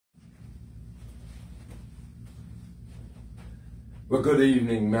Well, good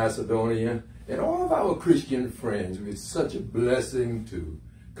evening, Macedonia, and all of our Christian friends. It's such a blessing to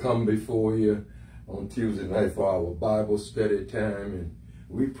come before you on Tuesday night for our Bible study time, and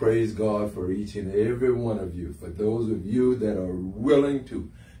we praise God for each and every one of you, for those of you that are willing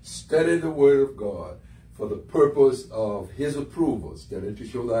to study the Word of God for the purpose of His approval, study to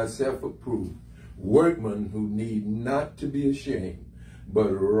show thyself approved, workmen who need not to be ashamed, but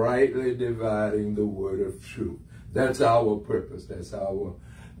rightly dividing the word of truth. That's our purpose. That's our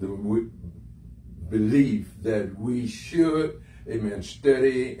belief that we should, amen,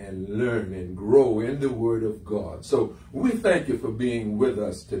 study and learn and grow in the Word of God. So we thank you for being with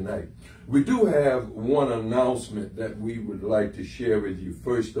us tonight. We do have one announcement that we would like to share with you.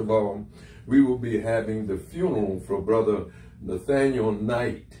 First of all, we will be having the funeral for Brother Nathaniel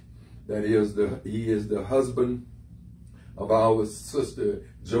Knight. That is, he is the husband of our sister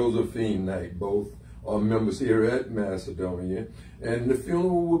Josephine Knight. Both are members here at Macedonia, and the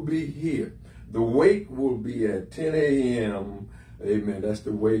funeral will be here. The wake will be at 10 a.m. Amen. That's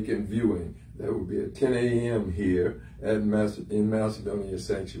the wake and viewing. That will be at 10 a.m. here at in Macedonia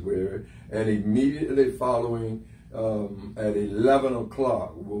Sanctuary, and immediately following at 11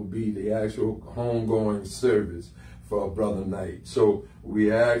 o'clock will be the actual homegoing service for Brother Knight. So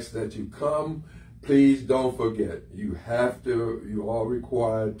we ask that you come. Please don't forget, you are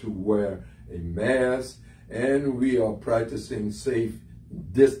required to wear a mask, and we are practicing safe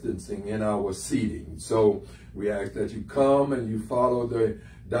distancing in our seating. So we ask that you come and you follow the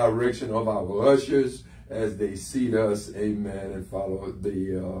direction of our ushers as they seat us, amen, and follow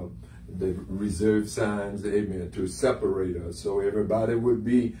the reserve signs, amen, to separate us so everybody would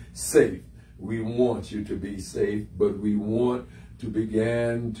be safe. We want you to be safe, but we want to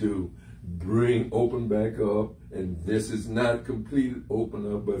begin to open back up, and this is not complete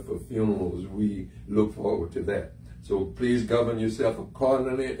open up, but for funerals we look forward to that. So please govern yourself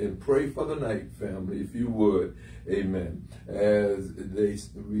accordingly and pray for the Knight family, if you would, amen, as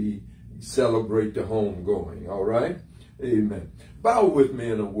we celebrate the homegoing. All right, amen. Bow with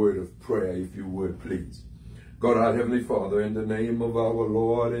me in a word of prayer, if you would, please. God, our Heavenly Father, in the name of our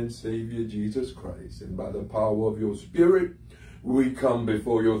Lord and Savior Jesus Christ, and by the power of your Spirit, we come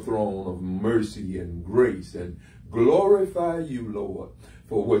before your throne of mercy and grace and glorify you, Lord,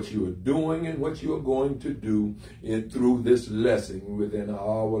 for what you are doing and what you are going to do through this lesson within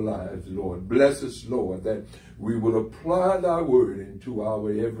our lives, Lord. Bless us, Lord, that we will apply thy word into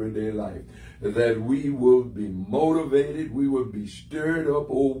our everyday life, that we will be motivated, we will be stirred up,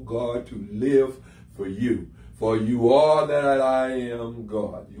 oh God, to live for you. For you are that I am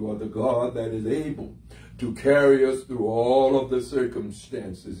God. You are the God that is able to carry us through all of the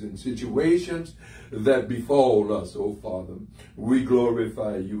circumstances and situations that befall us, oh Father. We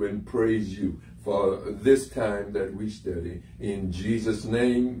glorify you and praise you for this time that we study. In Jesus'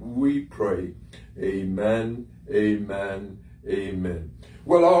 name we pray. Amen, amen, amen.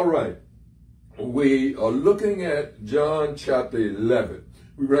 Well, all right. We are looking at John chapter 11.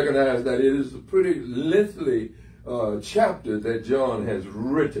 We recognize that it is a pretty lengthy chapter that John has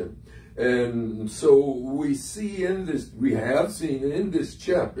written. And so we have seen in this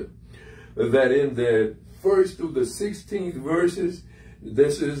chapter that in the 1st through the 16th verses,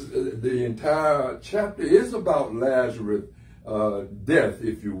 this is the entire chapter is about Lazarus' death,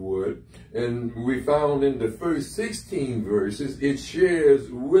 if you would. And we found in the first 16 verses, it shares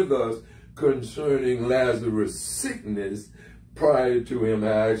with us concerning Lazarus' sickness prior to him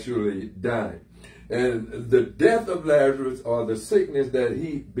actually dying. And the death of Lazarus, or the sickness that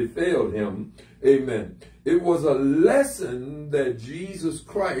befell him, amen, it was a lesson that Jesus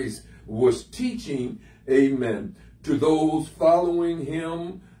Christ was teaching, amen, to those following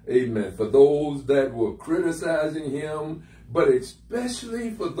him, amen, for those that were criticizing him, but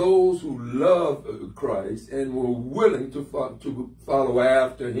especially for those who loved Christ and were willing to follow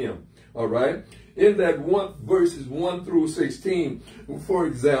after him. All right? In that verses 1 through 16, for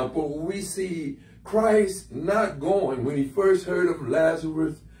example, we see Christ not going. When he first heard of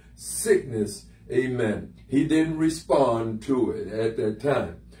Lazarus' sickness, amen, he didn't respond to it at that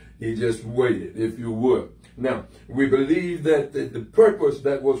time. He just waited, if you would. Now, we believe that the purpose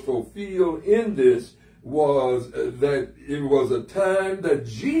that was fulfilled in this was that it was a time that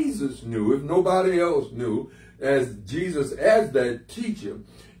Jesus knew, if nobody else knew, as Jesus, as that teacher,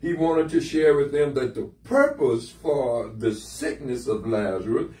 he wanted to share with them that the purpose for the sickness of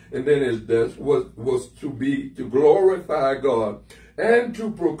Lazarus and then his death was to glorify God and to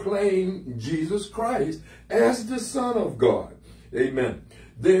proclaim Jesus Christ as the Son of God. Amen.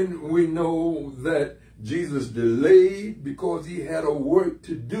 Then we know that Jesus delayed because he had a work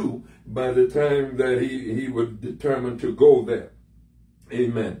to do by the time that he was determined to go there.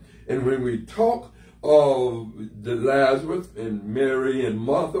 Amen. And when we talk of the Lazarus and Mary and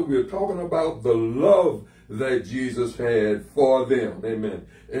Martha, we're talking about the love that Jesus had for them. Amen.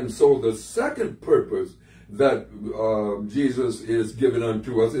 And so the second purpose that Jesus is giving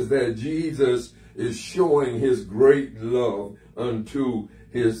unto us is that Jesus is showing his great love unto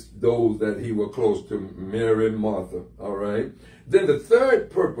those that he was close to, Mary and Martha. All right. Then the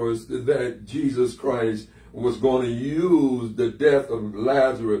third purpose that Jesus Christ was going to use the death of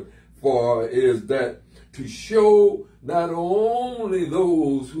Lazarus for is that to show not only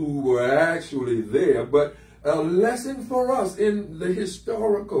those who were actually there, but a lesson for us in the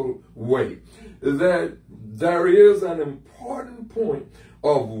historical way, that there is an important point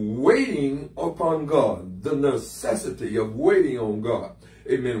of waiting upon God, the necessity of waiting on God.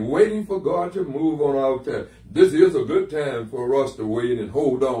 Amen. Waiting for God to move on our time. This is a good time for us to wait and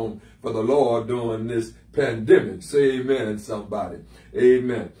hold on for the Lord during this pandemic. Say amen, somebody.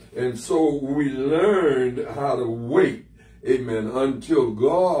 Amen. And so we learned how to wait, amen, until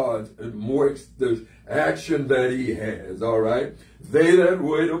God works the action that he has. All right. They that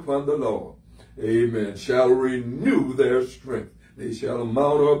wait upon the Lord, amen, shall renew their strength. They shall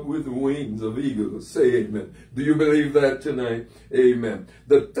mount up with wings of eagles. Say amen. Do you believe that tonight? Amen.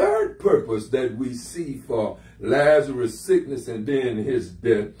 The third purpose that we see for Lazarus' sickness and then his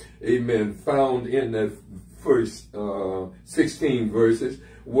death, amen, found in that first 16 verses,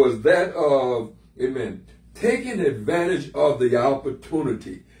 was that of, amen, taking advantage of the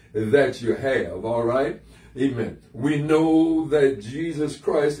opportunity that you have. All right. Amen. We know that Jesus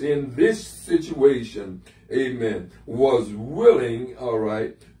Christ in this situation, amen, was willing, all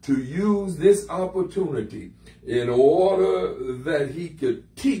right, to use this opportunity in order that he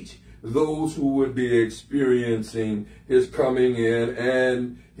could teach those who would be experiencing his coming in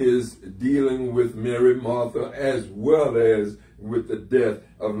and his dealing with Mary, Martha, as well as with the death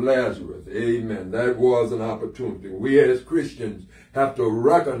of Lazarus. Amen. That was an opportunity. We as Christians have to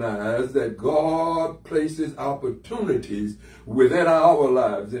recognize that God places opportunities within our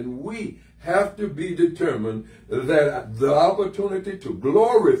lives, and we have to be determined that the opportunity to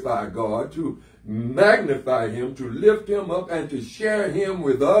glorify God, to magnify him, to lift him up, and to share him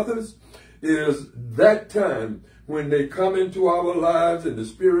with others is that time when they come into our lives and the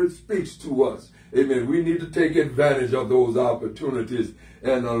Spirit speaks to us. Amen. We need to take advantage of those opportunities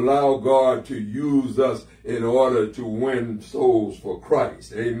and allow God to use us in order to win souls for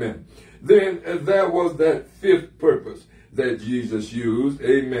Christ. Amen. Then there was that fifth purpose that Jesus used.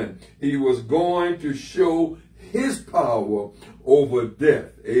 Amen. He was going to show his power over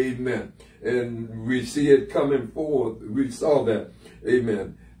death. Amen. And we see it coming forth. We saw that.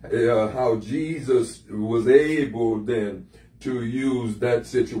 Amen. How Jesus was able then to use that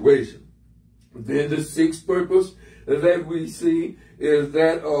situation. Then the sixth purpose that we see is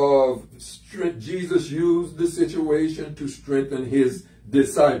that of Jesus used the situation to strengthen his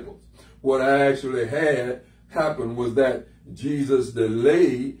disciples. What actually had happened was that Jesus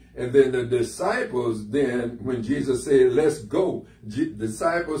delayed, and then the disciples then, when Jesus said, let's go,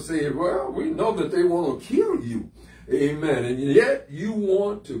 disciples said, well, we know that they want to kill you. Amen. And yet you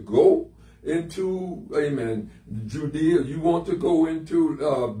want to go into, amen, Judea. You want to go into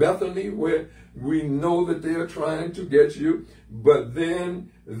Bethany, where we know that they are trying to get you. But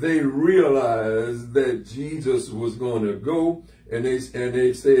then they realized that Jesus was going to go. And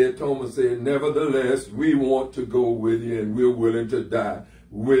they said, Thomas said, nevertheless, we want to go with you and we're willing to die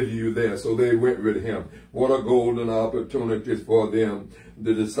with you there. So they went with him. What a golden opportunity for them,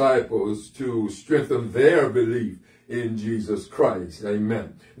 the disciples, to strengthen their belief in Jesus Christ.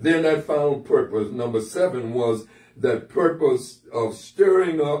 Amen. Then that found purpose. Number 7 was that purpose of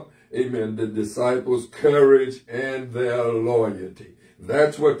stirring up, amen, the disciples' courage and their loyalty.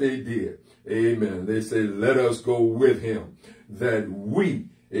 That's what they did. Amen. They said, let us go with him. That we,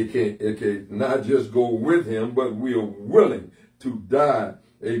 it can not just go with him, but we are willing to die,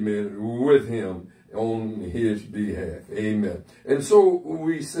 amen, with him on his behalf. Amen. And so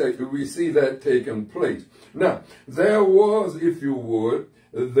we see that taking place. Now, there was, if you would,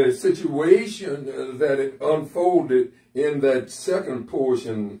 the situation that it unfolded in that second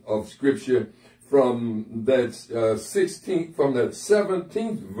portion of Scripture from that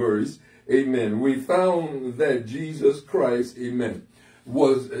 17th verse. Amen. We found that Jesus Christ, amen,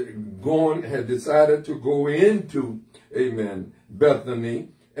 had decided to go into, amen, Bethany.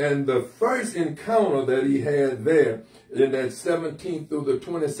 And the first encounter that he had there in that 17th through the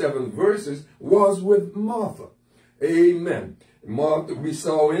 27th verses was with Martha. Amen. Martha, we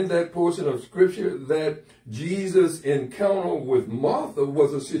saw in that portion of Scripture that Jesus' encounter with Martha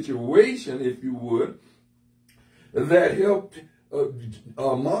was a situation, if you would, that helped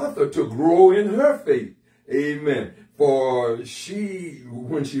Martha to grow in her faith. Amen. For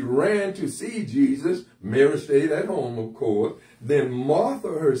when she ran to see Jesus, Mary stayed at home, of course. Then Martha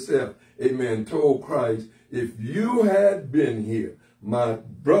herself, amen, told Christ, if you had been here, my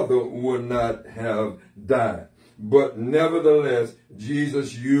brother would not have died. But nevertheless,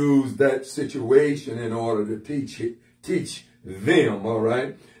 Jesus used that situation in order to teach them, all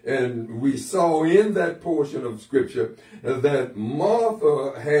right? And we saw in that portion of Scripture that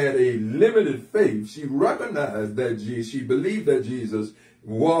Martha had a limited faith. She recognized that she believed that Jesus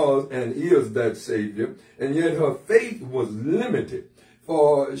was and is that Savior, and yet her faith was limited.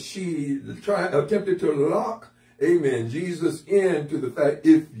 For she attempted to lock, amen, Jesus into the fact,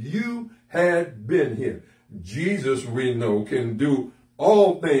 if you had been here. Jesus, we know, can do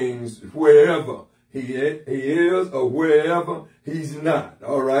all things wherever he is or wherever he's not,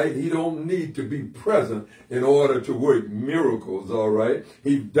 all right? He don't need to be present in order to work miracles, all right?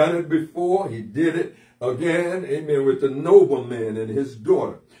 He's done it before. He did it again, amen, with the nobleman and his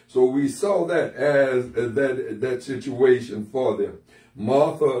daughter. So we saw that as that situation for them.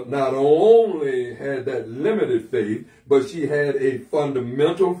 Martha not only had that limited faith, but she had a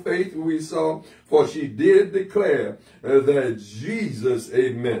fundamental faith, we saw, for she did declare that Jesus,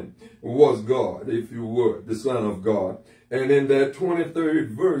 amen, was God, if you would, the Son of God. And in that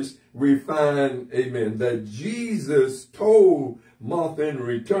 23rd verse, we find, amen, that Jesus told Martha in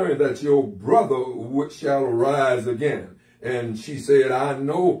return that your brother shall rise again. And she said, I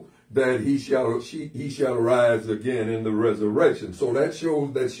know that he shall rise again in the resurrection. So that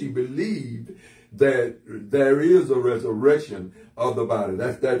shows that she believed that there is a resurrection of the body.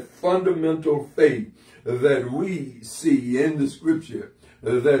 That's that fundamental faith that we see in the Scripture,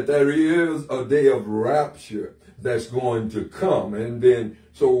 that there is a day of rapture that's going to come. And then,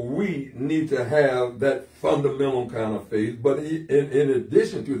 so we need to have that fundamental kind of faith, but in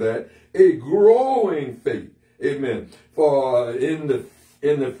addition to that, a growing faith. Amen. For in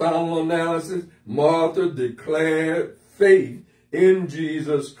the final analysis, Martha declared faith in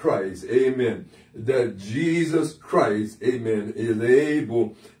Jesus Christ. Amen. That Jesus Christ, amen, is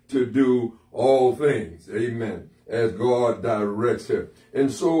able to do all things. Amen. As God directs her.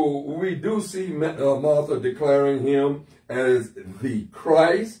 And so we do see Martha declaring him as the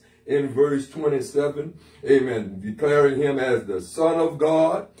Christ in verse 27. Amen. Declaring him as the Son of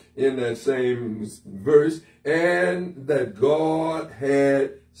God in that same verse. And that God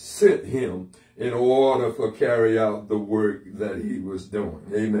had sent him in order to carry out the work that he was doing.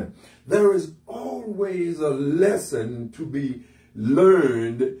 Amen. There is always a lesson to be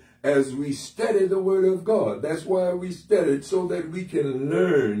learned as we study the Word of God. That's why we study it, so that we can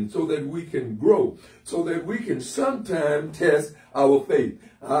learn, so that we can grow, so that we can sometimes test our faith.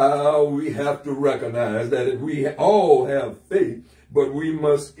 We have to recognize that we all have faith, but we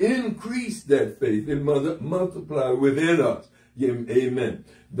must increase that faith and multiply within us. Amen.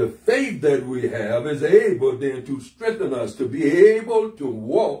 The faith that we have is able then to strengthen us to be able to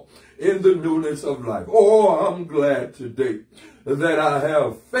walk in the newness of life. Oh, I'm glad today that I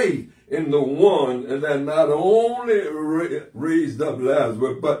have faith in the one that not only raised up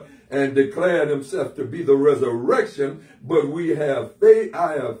Lazarus, and declared himself to be the resurrection, but we have faith.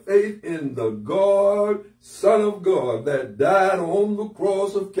 I have faith in the God, Son of God, that died on the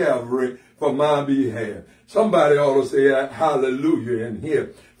cross of Calvary for my behalf. Somebody ought to say hallelujah in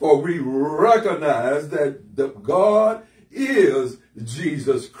here. For we recognize that the God is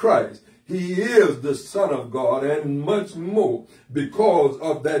Jesus Christ. He is the Son of God, and much more because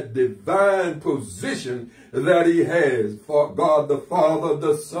of that divine position that he has for God the Father,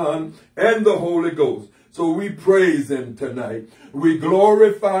 the Son, and the Holy Ghost. So we praise him tonight. We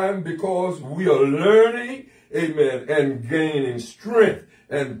glorify him because we are learning, amen, and gaining strength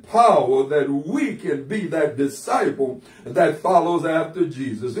and power that we can be that disciple that follows after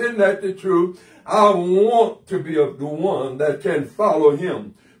Jesus. Isn't that the truth? I want to be the one that can follow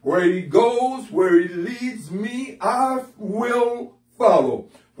him. Where he goes, where he leads me, I will follow.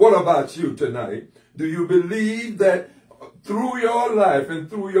 What about you tonight? Do you believe that through your life and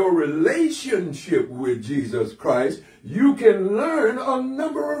through your relationship with Jesus Christ, you can learn a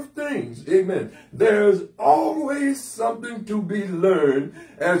number of things? Amen. There's always something to be learned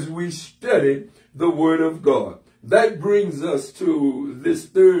as we study the Word of God. That brings us to this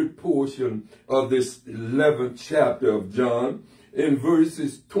third portion of this 11th chapter of John, in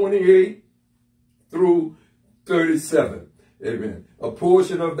verses 28 through 37. Amen. A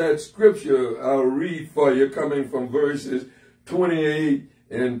portion of that scripture I'll read for you, coming from verses 28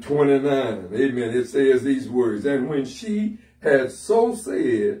 and 29. Amen. It says these words, and when she had so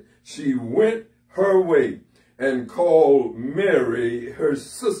said, she went her way, and called Mary, her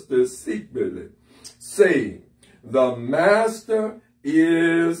sister, secretly, saying, The Master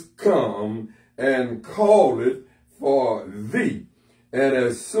is come, and calleth for thee. And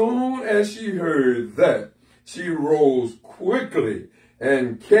as soon as she heard that, she rose quickly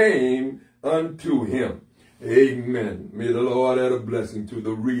and came unto him. Amen. May the Lord add a blessing to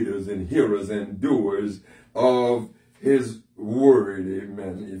the readers and hearers and doers of his word.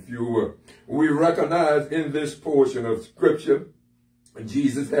 Amen. If you were, we recognize in this portion of scripture,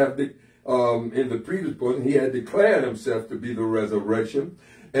 Jesus had in the previous portion, he had declared himself to be the resurrection.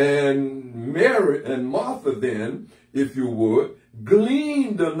 And Mary and Martha then, if you would,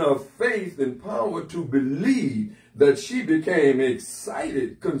 gleaned enough faith and power to believe that she became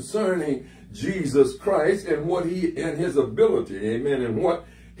excited concerning Jesus Christ and what he and his ability, amen, and what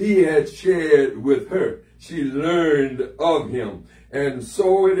he had shared with her. She learned of him. And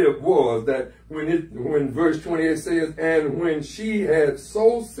so it was that when verse 28 says, and when she had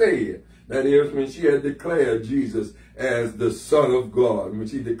so said, that is, when she had declared Jesus as the Son of God, when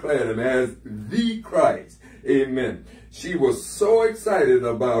she declared him as the Christ, amen. She was so excited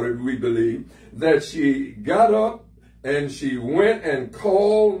about it, we believe, that she got up and she went and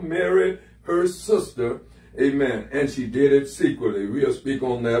called Mary, her sister, amen. And she did it secretly. We'll speak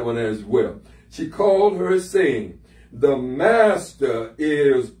on that one as well. She called her, saying, The Master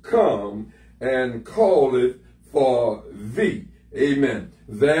is come, and calleth for thee. Amen.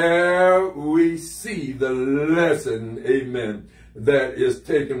 There we see the lesson, amen, that is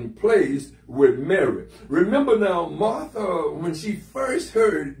taking place with Mary. Remember now, Martha, when she first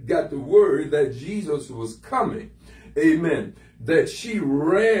got the word that Jesus was coming, amen, that she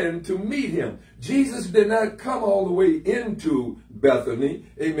ran to meet him. Jesus did not come all the way into Bethany,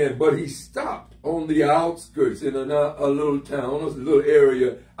 amen, but he stopped on the outskirts in a little town, a little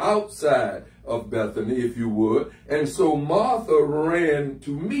area outside of Bethany, if you would. And so Martha ran to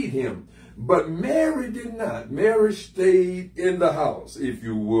meet him. But Mary did not. Mary stayed in the house, if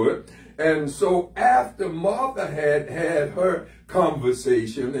you would. And so after Martha had her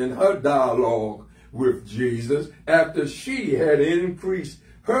conversation and her dialogue with Jesus, after she had increased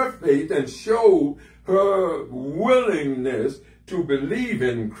her faith and showed her willingness to believe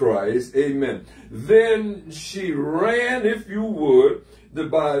in Christ, amen, then she ran, if you would,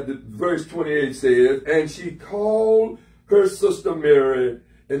 verse 28 says, and she called her sister Mary,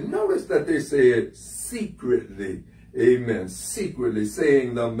 and notice that they said secretly, amen, secretly,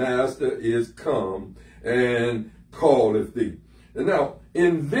 saying, The Master is come, and calleth thee. And now,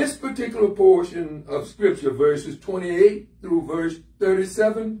 in this particular portion of scripture, verses 28 through verse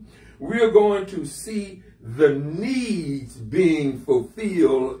 37, we are going to see the needs being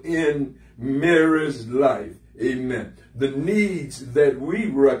fulfilled in Mary's life. Amen. The needs that we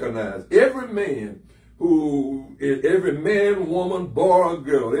recognize. Every man, woman, boy, or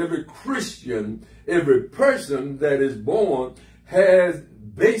girl, every Christian, every person that is born has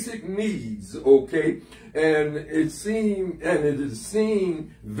basic needs, okay? And it is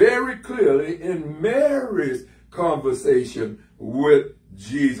seen very clearly in Mary's conversation with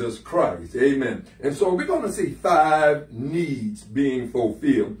Jesus Christ. Amen. And so we're going to see 5 needs being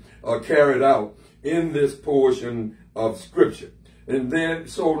fulfilled or carried out in this portion of scripture. And then,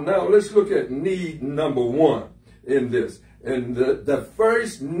 so now let's look at need number 1 in this. And the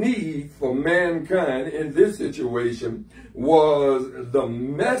first need for mankind in this situation was the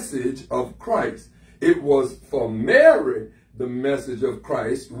message of Christ. It was for Mary, the message of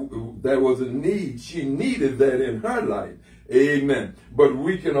Christ. There was a need. She needed that in her life. Amen. But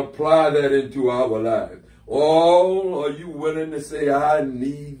we can apply that into our lives. Oh, are you willing to say, I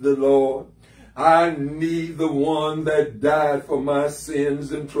need the Lord? I need the one that died for my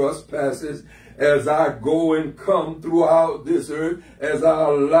sins and trespasses as I go and come throughout this earth, as I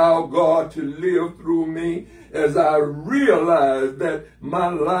allow God to live through me, as I realize that my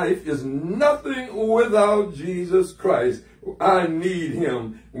life is nothing without Jesus Christ. I need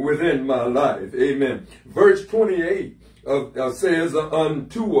him within my life. Amen. Verse 28 says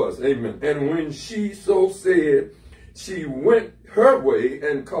unto us, amen. And when she so said, she went her way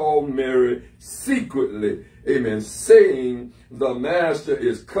and called Mary secretly, amen, saying, The Master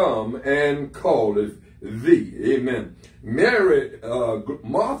is come and calleth thee. Amen.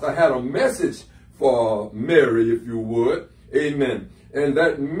 Martha had a message for Mary, if you would. Amen. And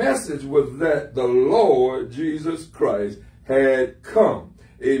that message was that the Lord Jesus Christ had come.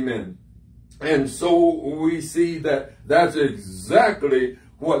 Amen. And so we see that that's exactly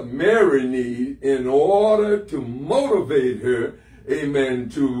what Mary needs in order to motivate her, amen,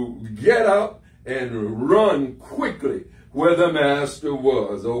 to get up and run quickly where the master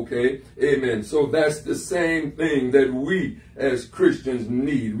was, okay? Amen. So that's the same thing that we as Christians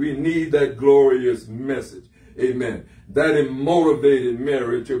need. We need that glorious message. Amen. That motivated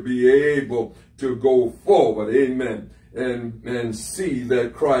Mary to be able to go forward. Amen. And see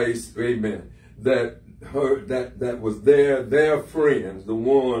that Christ, amen, that was their friends, the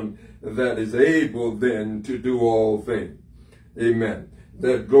one that is able then to do all things. Amen.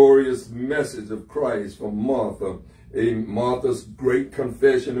 That glorious message of Christ from Martha, Martha's great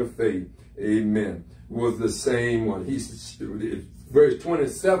confession of faith, amen, was the same one. Verse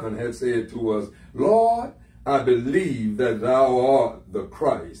 27 had said to us, Lord, I believe that thou art the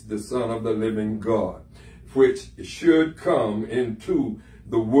Christ, the Son of the living God, which should come into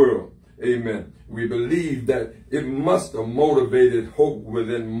the world. Amen. We believe that it must have motivated hope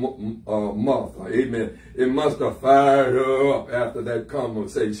within Martha. Amen. It must have fired her up after that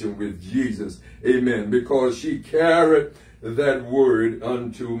conversation with Jesus. Amen. Because she carried that word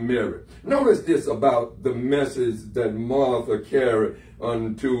unto Mary. Notice this about the message that Martha carried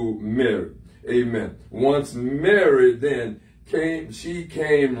unto Mary. Amen. Once Mary then she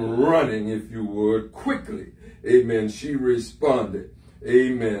came running, if you would, quickly. Amen. She responded.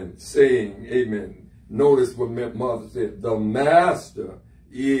 Amen. Saying, amen. Notice what Martha said. The master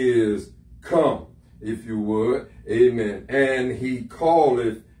is come, if you would. Amen. And he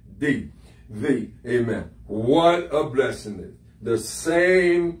calleth thee. Amen. What a blessing it is. The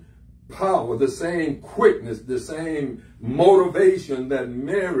same power, the same quickness, the same motivation that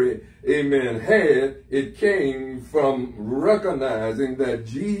Mary, amen, had, it came from recognizing that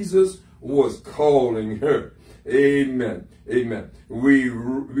Jesus was calling her. Amen. Amen.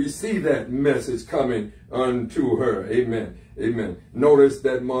 We see that message coming unto her. Amen. Amen. Notice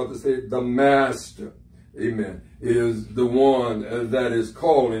that Martha said, the master, amen, is the one that is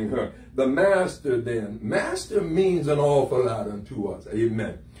calling her. The master then, master means an awful lot unto us.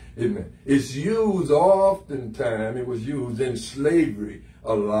 Amen. Amen. It's used oftentimes, it was used in slavery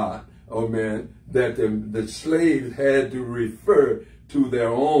a lot, amen, that the slaves had to refer to their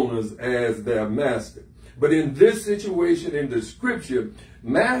owners as their master. But in this situation in the scripture,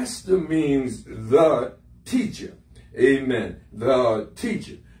 master means the teacher. Amen. The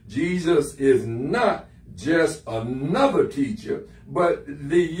teacher. Jesus is not just another teacher, but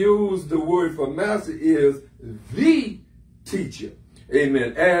they use the word for master is the teacher.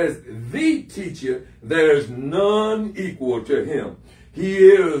 Amen. As the teacher, there's none equal to him. He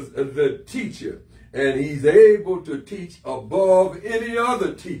is the teacher, and he's able to teach above any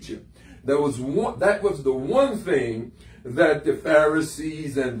other teacher. That was the one thing that the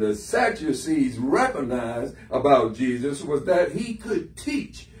Pharisees and the Sadducees recognized about Jesus, was that he could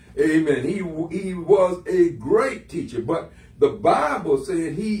teach. Amen. He was a great teacher, but the Bible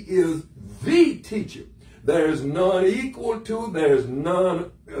said he is the teacher. There's none equal to, there's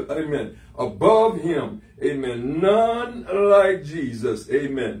none, amen, above him. Amen. None like Jesus.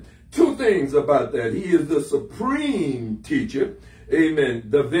 Amen. Two things about that. He is the supreme teacher. Amen.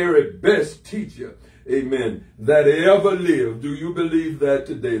 The very best teacher. Amen. That ever lived. Do you believe that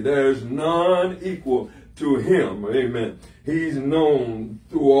today? There's none equal to him. Amen. He's known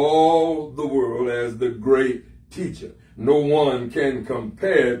through all the world as the great teacher. No one can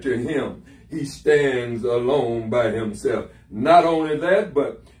compare to him. He stands alone by himself. Not only that,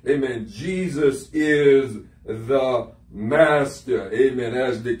 but, amen, Jesus is the master. Amen.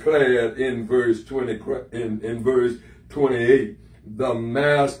 As declared in verse 20, in verse 28. The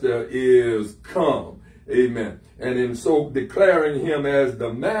master is come. Amen. And in so declaring him as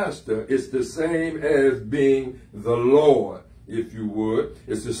the master, it's the same as being the Lord, if you would.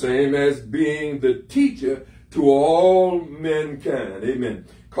 It's the same as being the teacher to all mankind. Amen.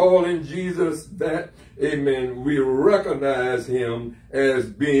 Calling Jesus that, amen, we recognize him as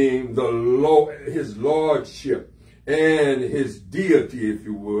being the Lord, his lordship and his deity, if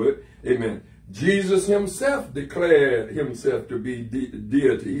you would. Amen. Jesus himself declared himself to be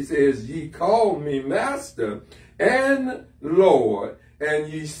deity. He says, ye call me master and Lord, and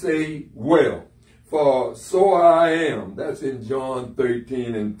ye say, well, for so I am. That's in John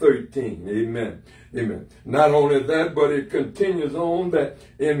 13 and 13. Amen. Amen. Not only that, but it continues on that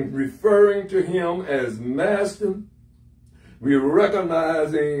in referring to him as master, we're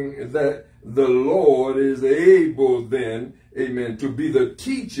recognizing that the Lord is able then, amen, to be the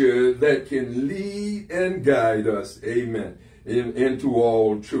teacher that can lead and guide us, amen, into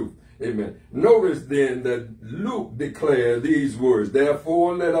all truth. Amen. Notice then that Luke declared these words,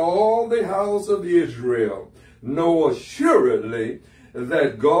 therefore let all the house of Israel know assuredly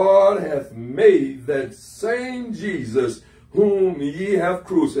that God hath made that same Jesus whom ye have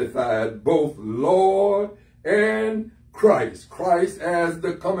crucified, both Lord and Christ. Christ as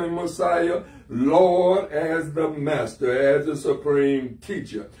the coming Messiah, Lord as the Master, as the supreme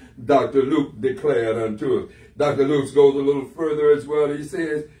teacher. Dr. Luke declared unto us. Dr. Luke goes a little further as well. He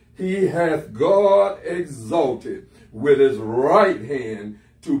says, he hath God exalted with his right hand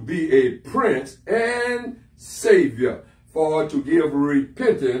to be a prince and savior, for to give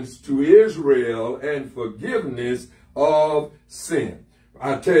repentance to Israel and forgiveness of sin.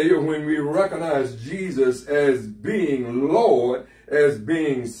 I tell you, when we recognize Jesus as being Lord, as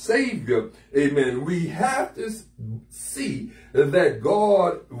being Savior, amen, we have to see that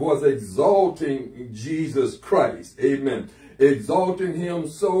God was exalting Jesus Christ, amen, exalting him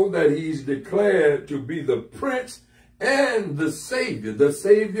so that he's declared to be the Prince and the Savior. The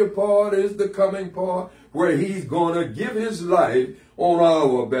Savior part is the coming part where he's going to give his life on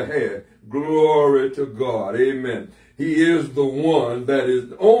our behalf. Glory to God, amen. He is the one that is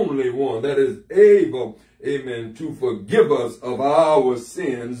the only one that is able, amen, to forgive us of our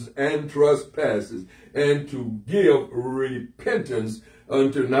sins and trespasses and to give repentance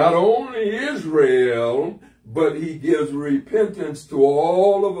unto not only Israel, but he gives repentance to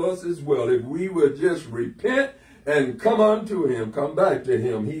all of us as well. If we would just repent and come unto him, come back to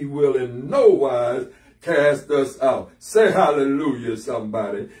him, he will in no wise cast us out. Say hallelujah,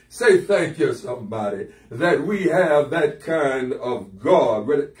 somebody. Say thank you, somebody, that we have that kind of God,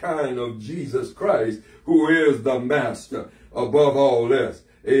 that kind of Jesus Christ, who is the Master above all else.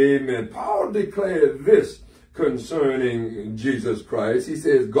 Amen. Paul declared this concerning Jesus Christ. He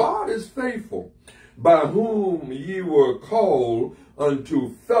says, God is faithful, by whom ye were called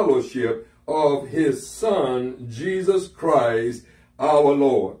unto fellowship of his Son, Jesus Christ, our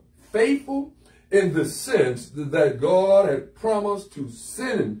Lord. Faithful in the sense that God had promised to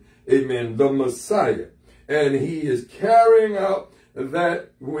send, amen, the Messiah. And he is carrying out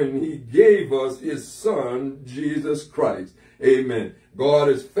that when he gave us his Son, Jesus Christ. Amen. God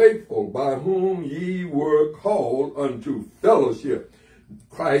is faithful, by whom ye were called unto fellowship.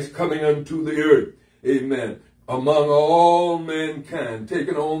 Christ coming unto the earth. Amen. Among all mankind,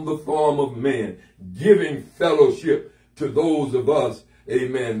 taking on the form of man, giving fellowship to those of us,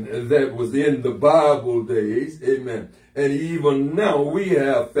 amen, that was in the Bible days, amen. And even now we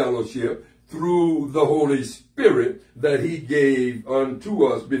have fellowship through the Holy Spirit that he gave unto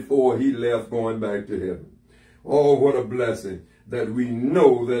us before he left going back to heaven. Oh, what a blessing that we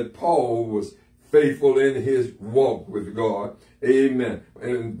know that Paul was faithful in his walk with God. Amen.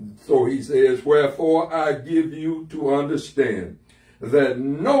 And so he says, wherefore I give you to understand that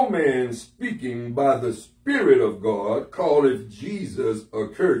no man speaking by the Spirit of God calleth Jesus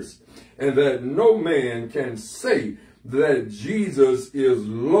accursed, and that no man can say that Jesus is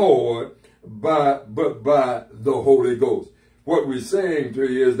Lord but by the Holy Ghost. What we're saying to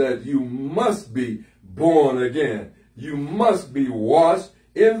you is that you must be born again. You must be washed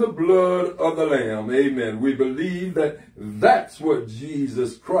in the blood of the Lamb. Amen. We believe that that's what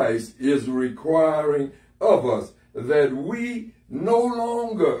Jesus Christ is requiring of us, that we no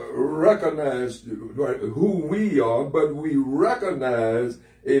longer recognize who we are, but we recognize,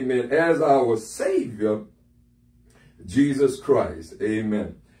 amen, as our Savior, Jesus Christ.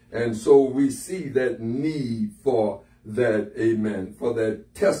 Amen. And so we see that need for that, amen, for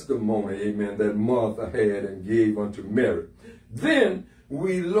that testimony, amen, that Martha had and gave unto Mary. Then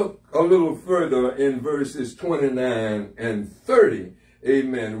we look a little further in verses 29 and 30,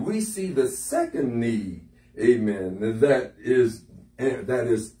 amen. We see the second need, amen, that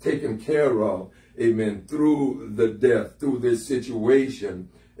is taken care of, amen, through the death, through this situation,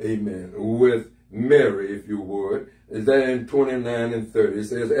 amen, with Mary, if you would. Is that in 29 and 30? It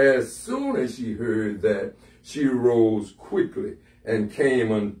says, as soon as she heard that, she rose quickly and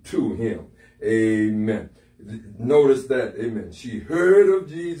came unto him. Amen. Notice that, amen. She heard of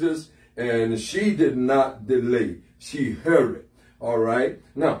Jesus and she did not delay. She hurried. All right.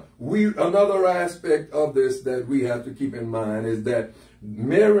 Now, another aspect of this that we have to keep in mind is that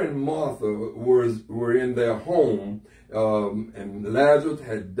Mary and Martha were in their home, and Lazarus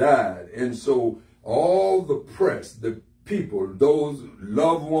had died. And so all the press, the people, those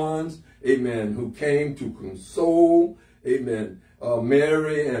loved ones, amen, who came to console, amen,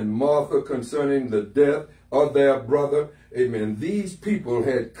 Mary and Martha concerning the death of their brother, amen. These people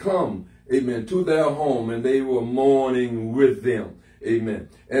had come, amen, to their home, and they were mourning with them, amen.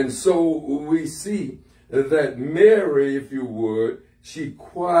 And so we see that Mary, if you would, she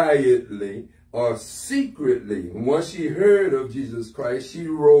quietly or secretly, once she heard of Jesus Christ, she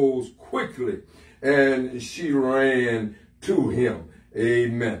rose quickly and she ran to him,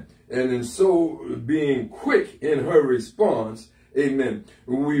 amen. And so being quick in her response, Amen.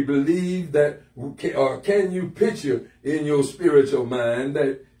 We believe that, or can you picture in your spiritual mind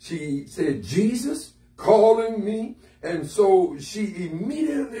that she said, Jesus calling me? And so she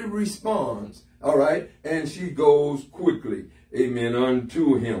immediately responds, all right, and she goes quickly, amen,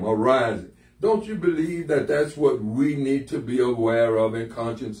 unto him, arising. Don't you believe that that's what we need to be aware of and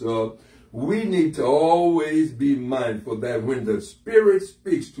conscious of? We need to always be mindful that when the Spirit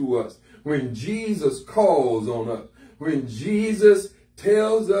speaks to us, when Jesus calls on us, when Jesus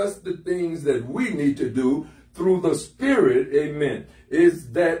tells us the things that we need to do through the Spirit, amen,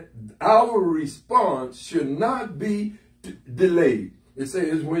 is that our response should not be delayed. It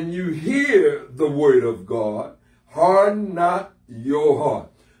says, when you hear the word of God, harden not your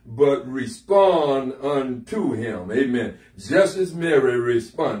heart, but respond unto him. Amen. Just as Mary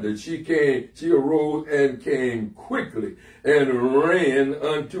responded, she arose and came quickly and ran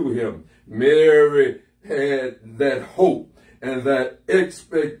unto him. Mary had that hope and that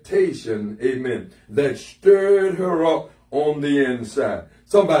expectation, amen, that stirred her up on the inside.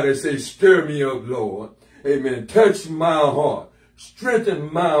 Somebody say, stir me up, Lord. Amen. Touch my heart.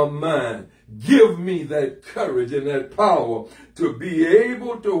 Strengthen my mind. Give me that courage and that power to be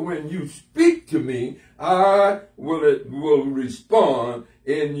able to, when you speak to me, I will respond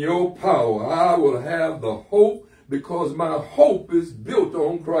in your power. I will have the hope because my hope is built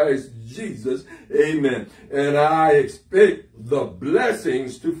on Christ Jesus. Amen. And I expect the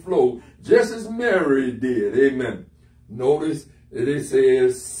blessings to flow just as Mary did. Amen. Notice it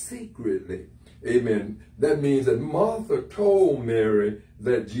says secretly. Amen. That means that Martha told Mary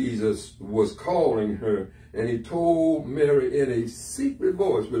that Jesus was calling her, and he told Mary in a secret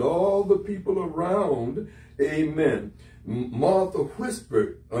voice with all the people around. Amen. Martha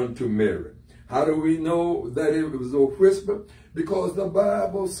whispered unto Mary. How do we know that it was a whisper? Because the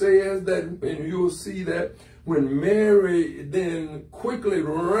Bible says that, and you'll see that when Mary then quickly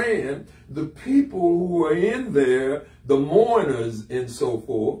ran, the people who were in there, the mourners and so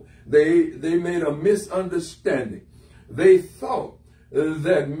forth, they made a misunderstanding. They thought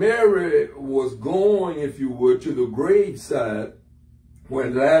that Mary was going, if you would, to the graveside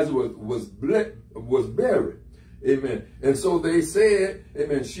when Lazarus was buried. Amen. And so they said,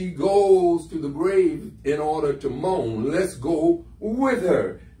 amen, she goes to the grave in order to mourn. Let's go with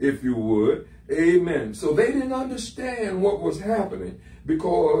her, if you would. Amen. So they didn't understand what was happening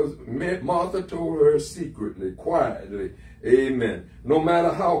because Martha told her secretly, quietly. Amen. No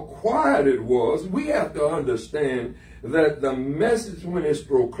matter how quiet it was, we have to understand that the message, when it's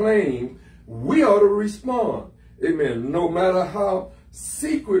proclaimed, we ought to respond. Amen. No matter how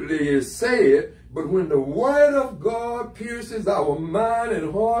secretly it's said, but when the word of God pierces our mind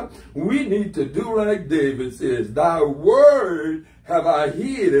and heart, we need to do like David says, thy word have I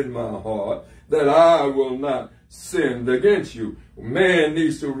hid in my heart, that I will not sin against you. Man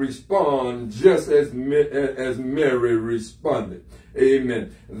needs to respond just as Mary responded.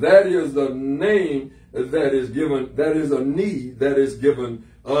 Amen. That is a name that is given, that is a need that is given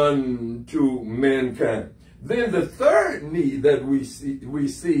unto mankind. Then the third need that we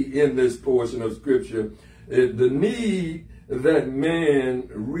see in this portion of Scripture is the need that man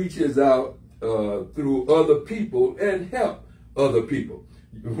reaches out through other people and help other people.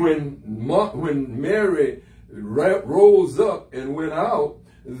 When Mary rose up and went out,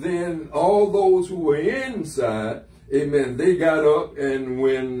 then all those who were inside, amen, they got up and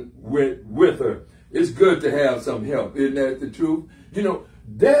went with her. It's good to have some help. Isn't that the truth? You know,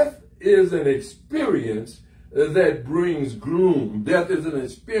 death is an experience that brings gloom. Death is an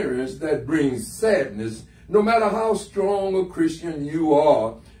experience that brings sadness. No matter how strong a Christian you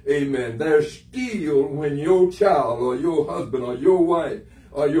are, amen, there's still, when your child or your husband or your wife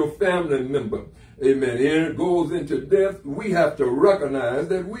or your family member, amen, and it goes into death, we have to recognize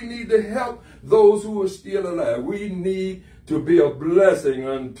that we need to help those who are still alive. We need to be a blessing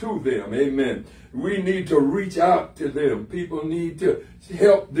unto them. Amen. We need to reach out to them. People need to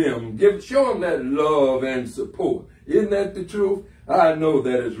help them. Show them that love and support. Isn't that the truth? I know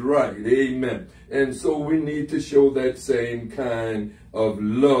that is right. Amen. And so we need to show that same kind of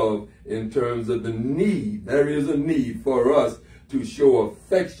love in terms of the need. There is a need for us to show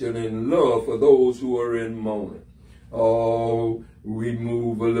affection and love for those who are in mourning. Oh, we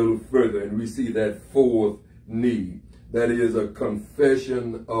move a little further and we see that fourth need. That is a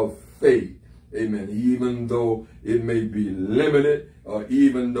confession of faith. Amen. Even though it may be limited or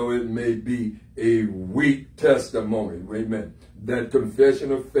even though it may be a weak testimony. Amen. That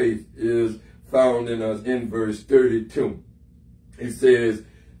confession of faith is found in us in verse 32. It says,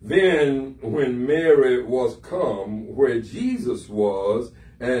 then when Mary was come where Jesus was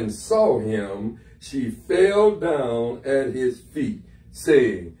and saw him, she fell down at his feet,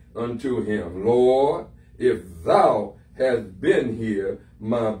 saying unto him, Lord, if thou hadst been here,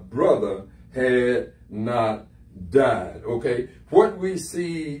 my brother had not died. Okay, what we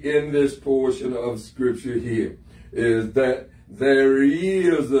see in this portion of scripture here is that there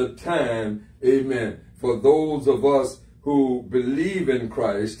is a time, amen, for those of us who believe in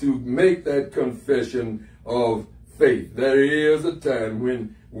Christ to make that confession of faith. There is a time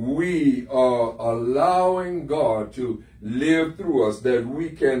when we are allowing God to live through us, that we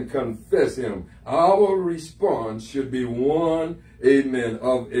can confess him. Our response should be one, amen,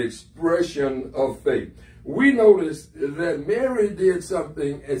 of expression of faith. We notice that Mary did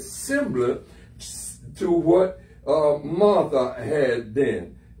something similar to what Martha had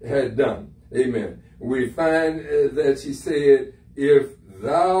done. Amen. We find that she said, if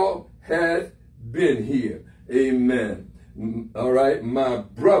thou had been here, amen, all right, my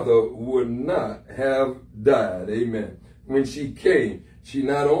brother would not have died. Amen. When she came, she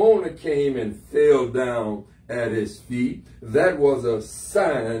not only came and fell down at his feet, that was a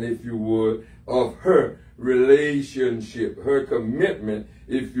sign, if you would, of her relationship, her commitment,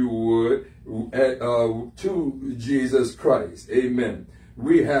 if you would, to Jesus Christ. Amen.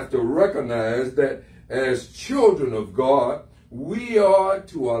 We have to recognize that as children of God, we are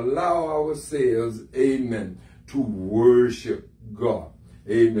to allow ourselves, amen, to worship God.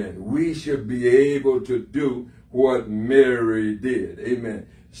 Amen. We should be able to do what Mary did. Amen.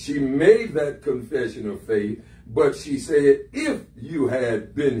 She made that confession of faith, but she said, if you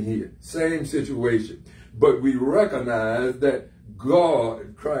had been here, same situation. But we recognize that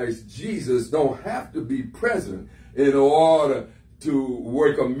God, Christ Jesus, don't have to be present in order to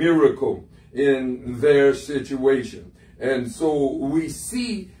work a miracle in their situation. And so we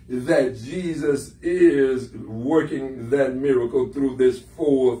see that Jesus is working that miracle through this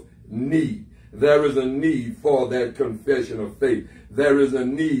fourth need. There is a need for that confession of faith. There is a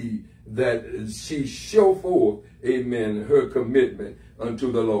need that she show forth, amen, her commitment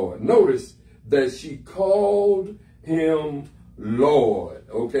unto the Lord. Notice that she called him Lord,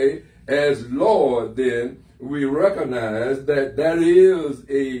 okay? As Lord, then, we recognize that that is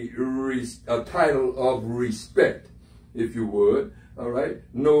a title of respect, if you would, all right?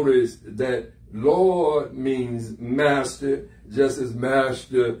 Notice that Lord means master, just as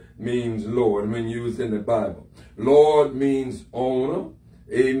master means Lord when used in the Bible. Lord means owner,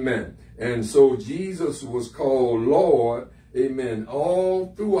 amen. And so Jesus was called Lord, amen,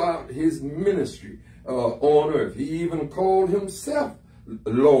 all throughout his ministry on earth. He even called himself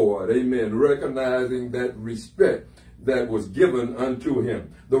Lord, amen, recognizing that respect that was given unto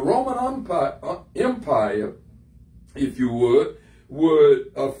him. The Roman Empire, if you would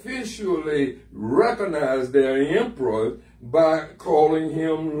officially recognize their emperor by calling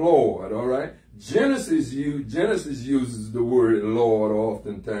him Lord, all right? Genesis uses the word Lord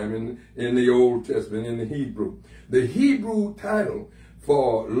oftentimes in the Old Testament, in the Hebrew. The Hebrew title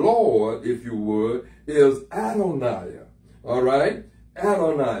for Lord, if you would, is Adonai, all right?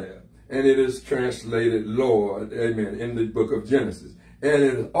 Adonai, and it is translated Lord, amen, in the book of Genesis. And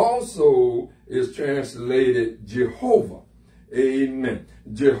it also is translated Jehovah, amen.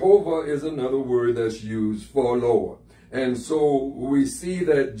 Jehovah is another word that's used for Lord. And so we see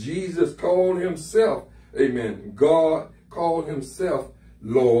that Jesus called himself, amen, God called himself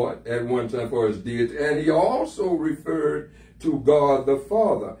Lord at one time for his deity. And he also referred to God the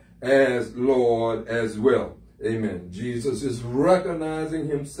Father as Lord as well. Amen. Jesus is recognizing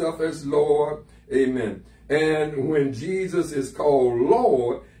himself as Lord. Amen. And when Jesus is called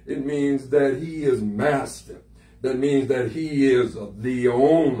Lord, it means that he is master. That means that he is the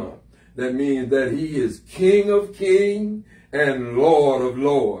owner. That means that he is King of kings and Lord of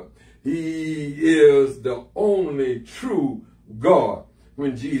lords. He is the only true God.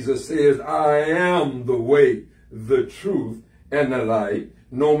 When Jesus says, I am the way, the truth, and the life,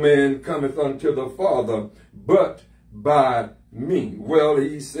 no man cometh unto the Father but by me. Well,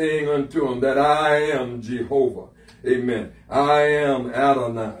 he's saying unto him that I am Jehovah. Amen. I am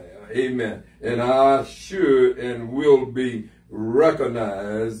Adonai. Amen. And I should and will be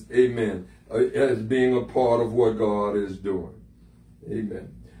recognized, amen, as being a part of what God is doing.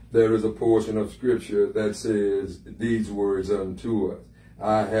 Amen. There is a portion of scripture that says these words unto us.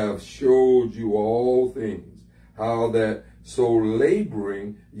 I have showed you all things, how that so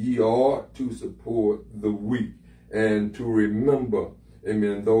laboring ye ought to support the weak, and to remember,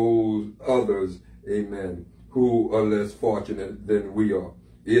 amen, those others, amen, who are less fortunate than we are.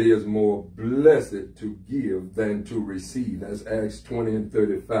 It is more blessed to give than to receive. That's Acts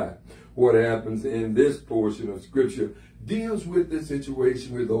 20:35. what happens in this portion of Scripture deals with the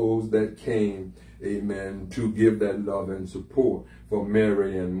situation with those that came, amen, to give that love and support for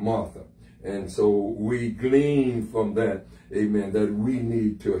Mary and Martha. And so we glean from that, amen, that we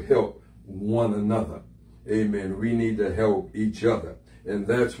need to help one another. Amen. We need to help each other. And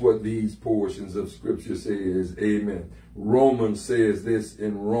that's what these portions of Scripture says. Amen. Romans says this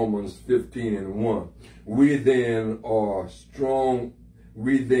in Romans 15:1. We then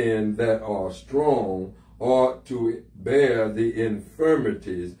that are strong ought to bear the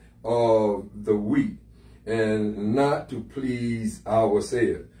infirmities of the weak and not to please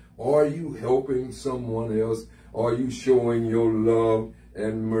ourselves. Are you helping someone else? Are you showing your love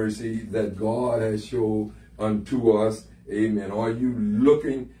and mercy that God has shown unto us? Amen. Are you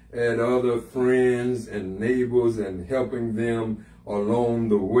looking at other friends and neighbors and helping them along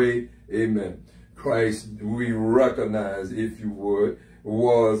the way? Amen. Christ, we recognize, if you would,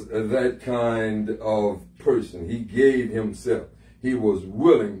 was that kind of person. He gave himself. He was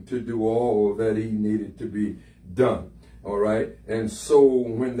willing to do all that he needed to be done. All right. And so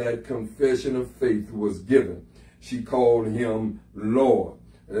when that confession of faith was given, she called him Lord.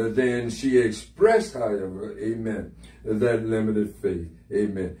 Then she expressed, however, amen, that limited faith.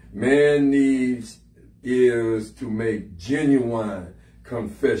 Amen. Man needs is to make genuine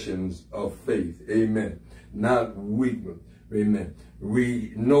confessions of faith. Amen. Not weakness. Amen.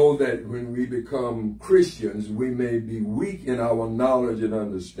 We know that when we become Christians, we may be weak in our knowledge and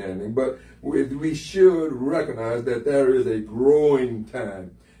understanding, but we should recognize that there is a growing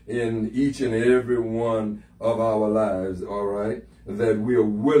time in each and every one of our lives, all right, that we are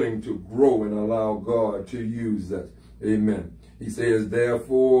willing to grow and allow God to use us. Amen. He says,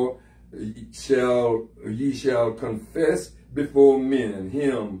 therefore, ye shall confess before men,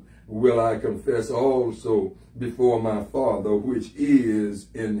 him will I confess also before my Father which is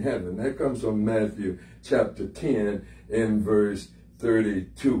in heaven. That comes from Matthew chapter 10 and verse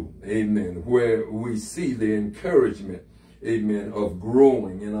 32. Amen. Where we see the encouragement, amen, of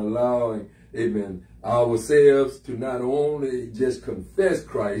growing and allowing, amen, ourselves to not only just confess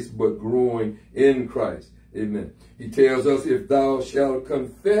Christ, but growing in Christ. Amen. He tells us, if thou shalt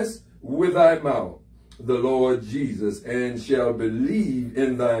confess with thy mouth the Lord Jesus, and shall believe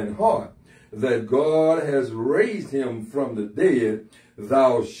in thine heart that God has raised him from the dead,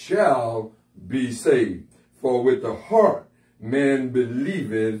 thou shalt be saved. For with the heart man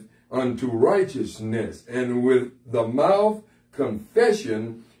believeth unto righteousness, and with the mouth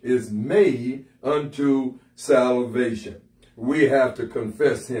confession is made unto salvation. We have to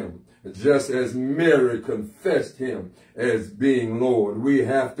confess him, just as Mary confessed him as being Lord. We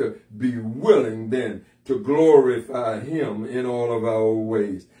have to be willing then to glorify him in all of our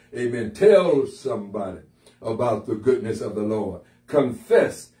ways. Amen. Tell somebody about the goodness of the Lord.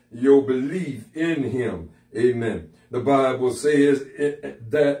 Confess your belief in him. Amen. The Bible says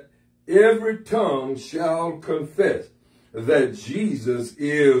that every tongue shall confess that Jesus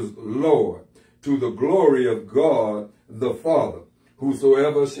is Lord, to the glory of God the Father.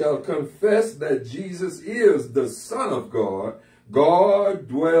 Whosoever shall confess that Jesus is the Son of God, God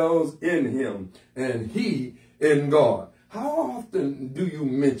dwells in him, and he in God. How often do you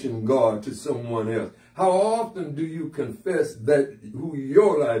mention God to someone else? How often do you confess that who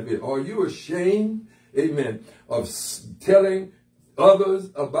your life is? Are you ashamed, amen, of telling others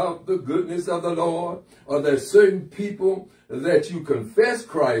about the goodness of the Lord? Are there certain people that you confess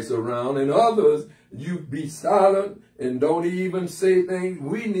Christ around, and others you be silent and don't even say things?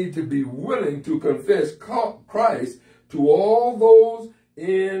 We need to be willing to confess Christ to all those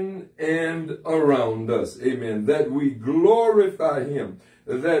in and around us. Amen. That we glorify him,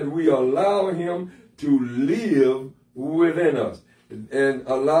 that we allow him to live within us and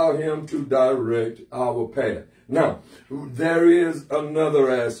allow him to direct our path. Now, there is another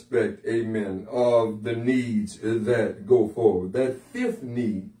aspect, amen, of the needs that go forward. That fifth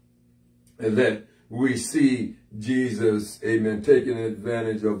need that we see Jesus, amen, taking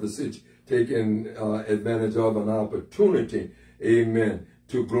advantage of the situation, taking advantage of an opportunity, amen,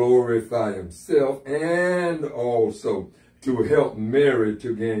 to glorify himself and also to help Mary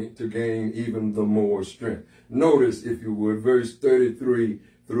to gain even the more strength. Notice, if you would, verse 33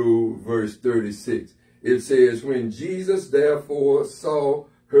 through verse 36. It says, when Jesus therefore saw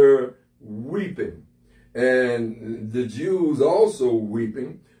her weeping, and the Jews also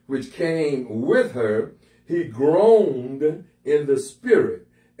weeping, which came with her, he groaned in the spirit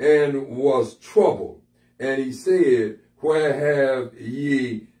and was troubled. And he said, where have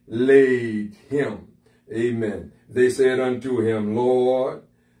ye laid him? Amen. They said unto him, Lord,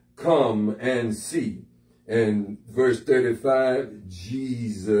 come and see. And verse 35,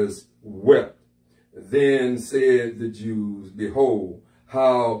 Jesus wept. Then said the Jews, behold,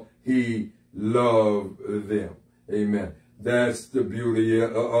 how he loved them. Amen. That's the beauty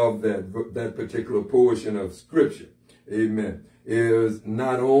of that particular portion of Scripture. Amen. Is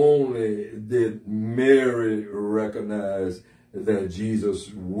not only did Mary recognize that Jesus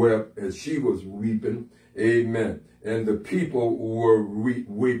wept as she was weeping, amen, and the people were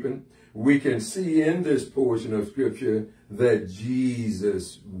weeping, we can see in this portion of Scripture that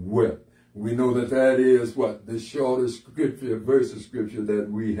Jesus wept. We know that that is what? The shortest verse of Scripture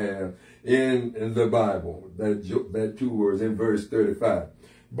that we have in the Bible. That two words in verse 35.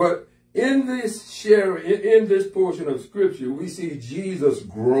 But in this portion of Scripture, we see Jesus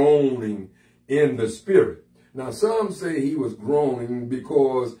groaning in the Spirit. Now, some say he was groaning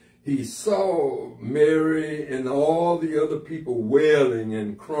because he saw Mary and all the other people wailing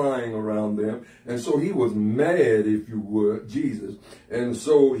and crying around them. And so he was mad, if you would, Jesus. And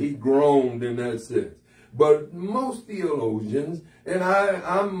so he groaned in that sense. But most theologians, and I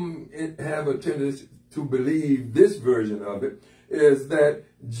have a tendency to believe this version of it, is that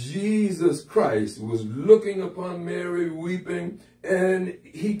Jesus Christ was looking upon Mary weeping, and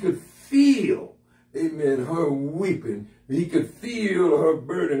he could feel, amen, her weeping. He could feel her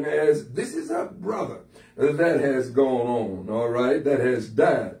burden as this is her brother that has gone on, all right, that has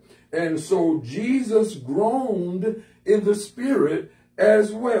died. And so Jesus groaned in the Spirit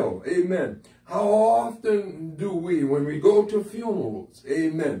as well, amen. How often do we, when we go to funerals,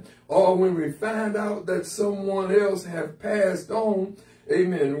 amen, or when we find out that someone else have passed on,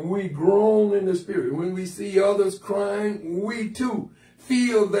 amen, we groan in the Spirit. When we see others crying, we too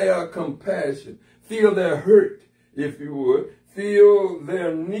feel their compassion, feel their hurt, if you would, feel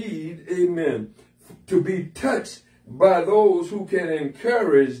their need, amen, to be touched by those who can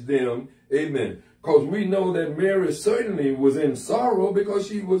encourage them, amen. Because we know that Mary certainly was in sorrow because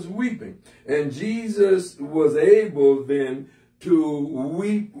she was weeping. And Jesus was able then to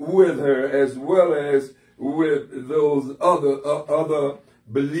weep with her as well as with those other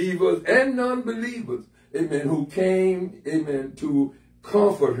believers and non-believers, amen, who came, amen, to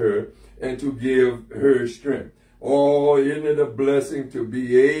comfort her and to give her strength. Oh, isn't it a blessing to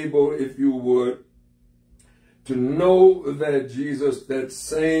be able, if you would, to know that Jesus, that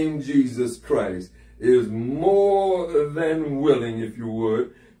same Jesus Christ, is more than willing, if you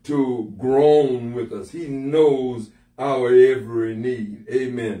would, to groan with us. He knows our every need.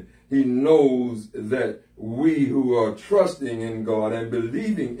 Amen. He knows that we who are trusting in God and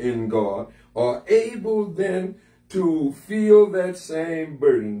believing in God are able then to feel that same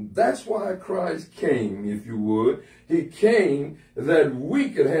burden. That's why Christ came, if you would. He came that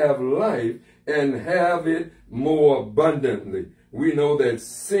we could have life and have it more abundantly. We know that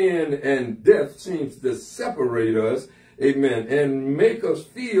sin and death seems to separate us, amen, and make us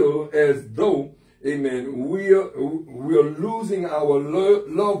feel as though, amen, we're losing our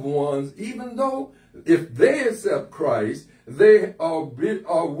loved ones, even though if they accept Christ, they are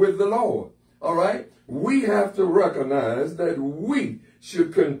with the Lord. All right? We have to recognize that we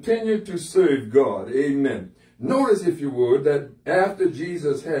should continue to serve God. Amen. Notice, if you would, that after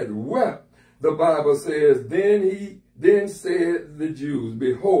Jesus had wept, the Bible says, then said the Jews,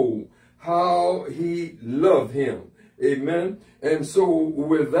 behold, how he loved him. Amen. And so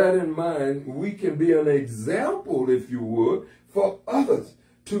with that in mind, we can be an example, if you would, for others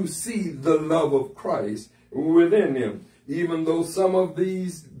to see the love of Christ within them. Even though some of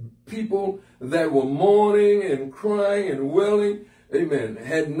these people that were mourning and crying and wailing, amen,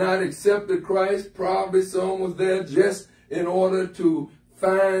 had not accepted Christ, probably some was there just in order to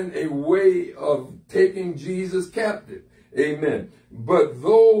find a way of taking Jesus captive. Amen. But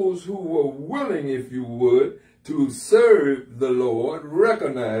those who were willing, if you would, to serve the Lord,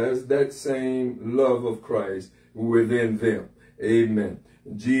 recognize that same love of Christ within them. Amen.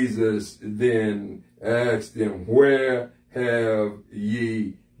 Jesus then asked them, where have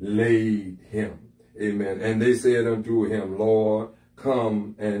ye laid him? Amen. And they said unto him, Lord,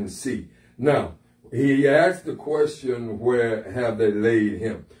 come and see. Now, he asked the question, where have they laid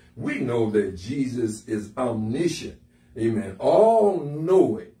him? We know that Jesus is omniscient. Amen.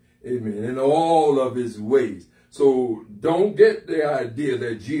 All-knowing. Amen. In all of his ways. So don't get the idea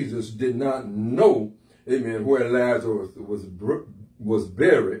that Jesus did not know, amen, where Lazarus was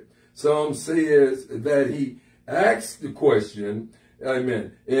buried. Some says that he asked the question,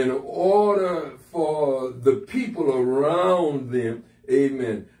 amen, in order for the people around them,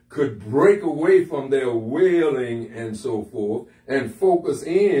 amen, could break away from their wailing and so forth and focus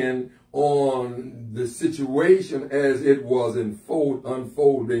in on the situation as it was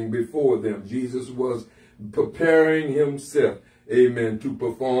unfolding before them. Jesus was preparing himself, amen, to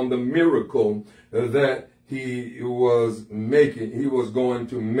perform the miracle that he was going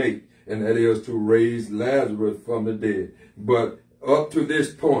to make, and that is to raise Lazarus from the dead. But up to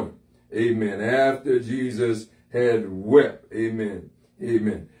this point, amen, after Jesus had wept, amen,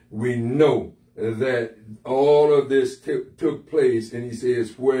 amen, we know that all of this took place, and he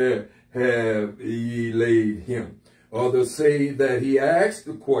says, where have ye laid him? Others say that he asked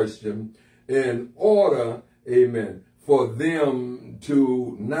the question in order, amen, for them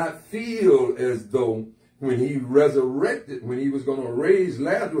to not feel as though when he resurrected, when he was going to raise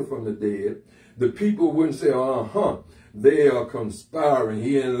Lazarus from the dead, the people wouldn't say, they are conspiring.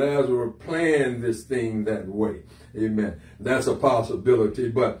 He and Lazarus planned this thing that way. Amen. That's a possibility,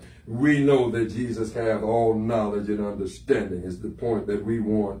 but we know that Jesus has all knowledge and understanding is the point that we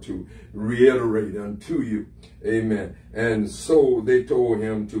want to reiterate unto you. Amen. And so they told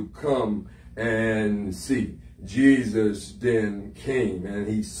him to come and see. Jesus then came and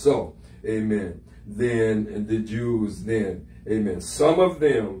he saw. Amen. Then the Jews then, amen. Some of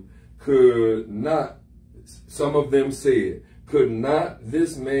them said, could not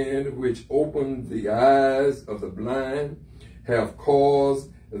this man which opened the eyes of the blind have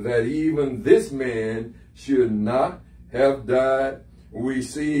caused that even this man should not have died? We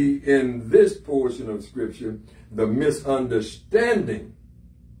see in this portion of scripture the misunderstanding,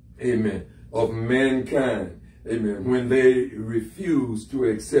 amen, of mankind, amen, when they refuse to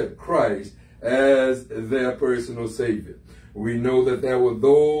accept Christ as their personal Savior. We know that there were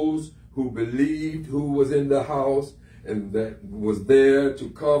those who believed, who was in the house, and that was there to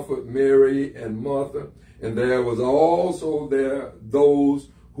comfort Mary and Martha. And there was also those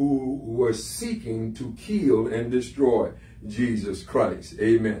who were seeking to kill and destroy Jesus Christ.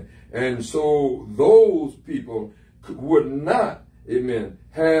 Amen. And so those people would not, amen,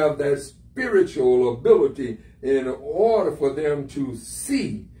 have that spiritual ability in order for them to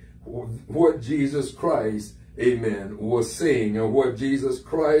see what Jesus Christ, amen, was saying, and what Jesus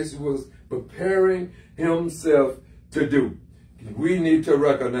Christ was preparing himself to do. We need to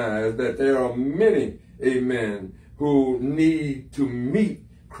recognize that there are many, amen, who need to meet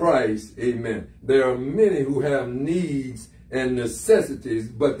Christ, amen. There are many who have needs and necessities,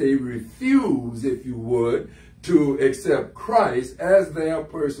 but they refuse, if you would, to accept Christ as their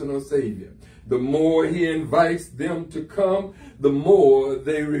personal Savior. The more he invites them to come, the more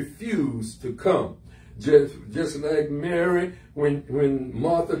they refuse to come. Just like Mary, when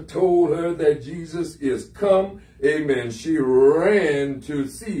Martha told her that Jesus is come, amen, she ran to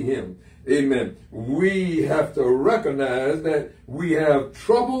see him. Amen. We have to recognize that we have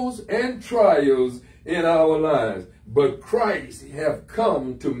troubles and trials in our lives, but Christ have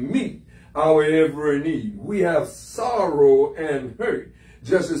come to meet our every need. We have sorrow and hurt,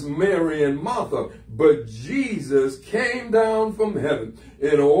 just as Mary and Martha, but Jesus came down from heaven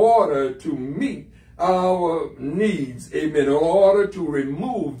in order to meet our needs, amen, in order to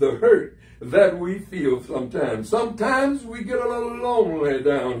remove the hurt that we feel sometimes. Sometimes we get a little lonely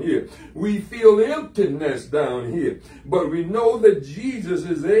down here. We feel emptiness down here. But we know that Jesus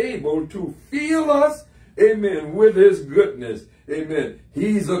is able to fill us, amen, with his goodness. Amen.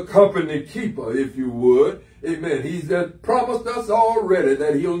 He's a company keeper, if you would. Amen. He's promised us already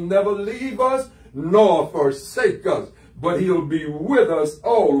that he'll never leave us nor forsake us, but he'll be with us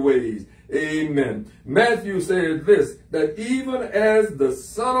always. Amen. Matthew says this, that even as the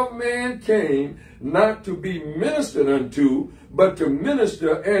Son of Man came not to be ministered unto, but to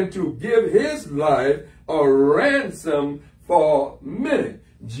minister and to give his life a ransom for many.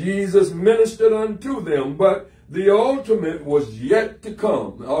 Jesus ministered unto them, but the ultimate was yet to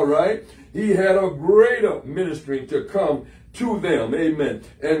come. All right. He had a greater ministry to come to them. Amen.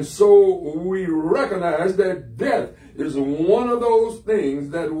 And so we recognize that death is one of those things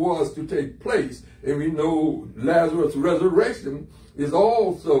that was to take place. And we know Lazarus' resurrection is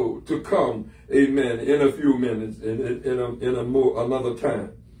also to come, amen, in a few minutes, another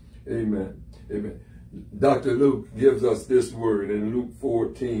time. Amen. Amen. Dr. Luke gives us this word in Luke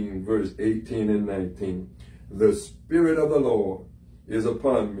 14, verse 18 and 19. The Spirit of the Lord is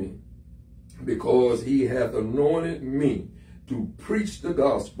upon me, because he hath anointed me to preach the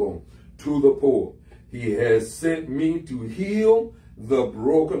gospel to the poor. He has sent me to heal the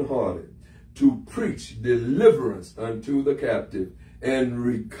brokenhearted, to preach deliverance unto the captive, and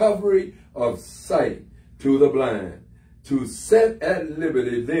recovery of sight to the blind, to set at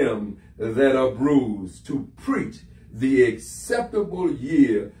liberty them that are bruised, to preach the acceptable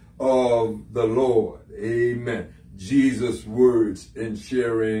year of the Lord. Amen. Jesus' words in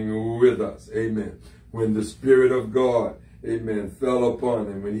sharing with us. Amen. When the Spirit of God, amen, fell upon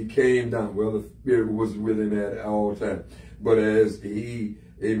him when he came down. Well, the Spirit was with him at all times. But as he,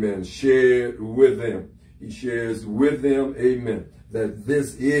 amen, shared with them, he shares with them, amen, that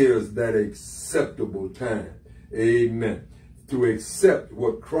this is that acceptable time, amen, to accept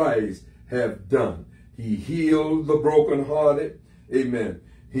what Christ have done. He healed the brokenhearted, amen.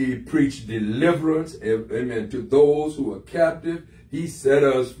 He preached deliverance, amen, to those who are captive. He set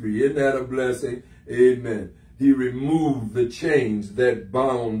us free. Isn't that a blessing? Amen. He removed the chains that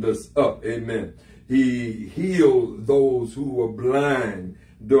bound us up. Amen. He healed those who were blind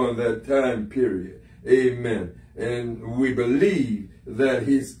during that time period. Amen. And we believe that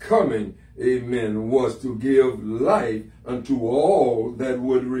his coming, amen, was to give life unto all that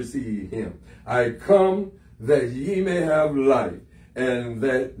would receive him. I come that ye may have life, and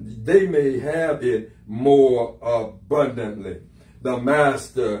that they may have it more abundantly. The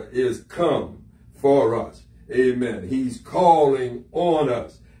Master is come for us. Amen. He's calling on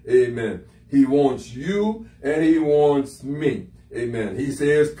us. Amen. He wants you and he wants me. Amen. He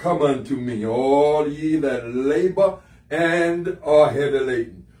says, come unto me, all ye that labor and are heavy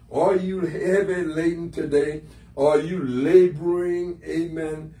laden. Are you heavy laden today? Are you laboring,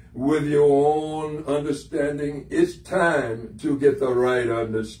 amen, with your own understanding? It's time to get the right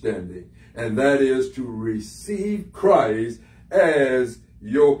understanding. And that is to receive Christ as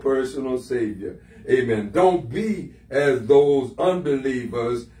your personal Savior. Amen. Don't be as those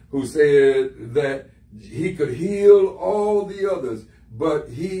unbelievers who said that he could heal all the others, but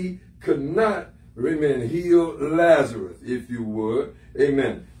he could not, amen, heal Lazarus, if you would.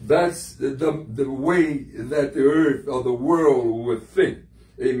 Amen. That's the way that the earth or the world would think.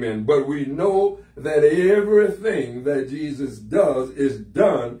 Amen. But we know that everything that Jesus does is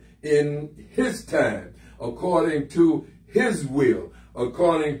done in his time, according to his will,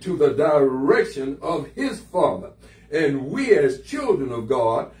 according to the direction of his Father. And we as children of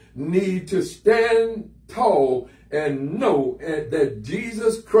God need to stand tall and know that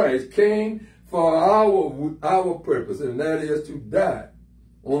Jesus Christ came for our purpose, and that is to die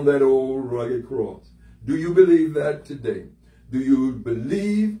on that old rugged cross. Do you believe that today? Do you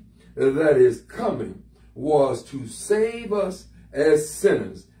believe that his coming was to save us as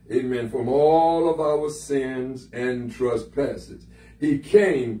sinners, amen, from all of our sins and trespasses? He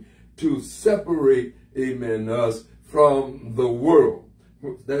came to separate, amen, us from the world.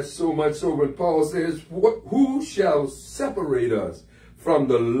 That's so much so when Paul says, who shall separate us from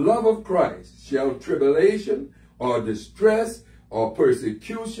the love of Christ? Shall tribulation or distress or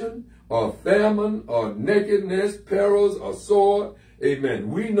persecution or famine or nakedness, perils or sword?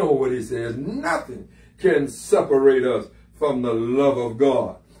 Amen. We know what he says. Nothing can separate us from the love of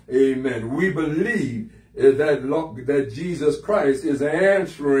God. Amen. We believe that Jesus Christ is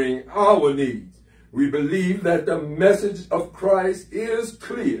answering our needs. We believe that the message of Christ is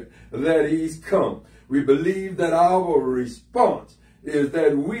clear, that he's come. We believe that our response is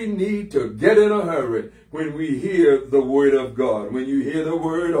that we need to get in a hurry when we hear the word of God. When you hear the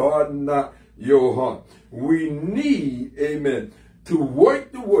word, harden not your heart. We need, amen, to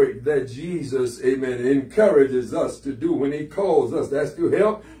work the work that Jesus, amen, encourages us to do when he calls us. That's to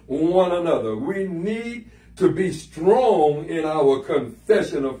help one another. We need to be strong in our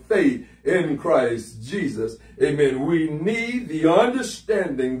confession of faith in Christ Jesus. Amen. We need the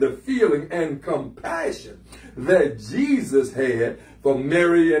understanding, the feeling, and compassion that Jesus had for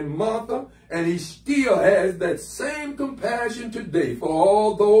Mary and Martha, and he still has that same compassion today for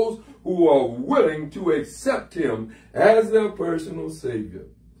all those who are willing to accept him as their personal Savior.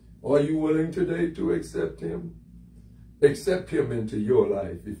 Are you willing today to accept him? Accept him into your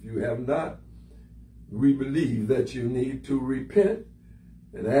life. If you have not, we believe that you need to repent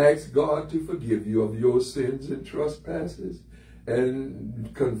and ask God to forgive you of your sins and trespasses,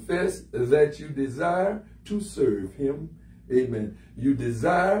 and confess that you desire to serve him. Amen. You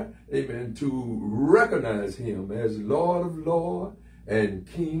desire, amen, to recognize him as Lord of Lords and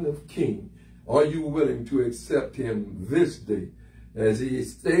King of Kings. Are you willing to accept him this day? As he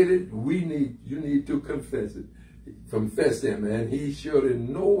stated, you need to confess it. Confess him, and he shall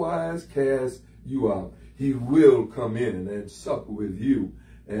in no wise cast you out. He will come in and sup with you,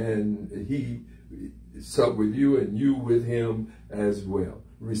 and he sup with you and you with him as well.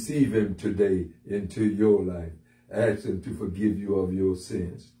 Receive him today into your life. Ask him to forgive you of your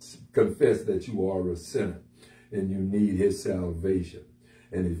sins. Confess that you are a sinner and you need his salvation.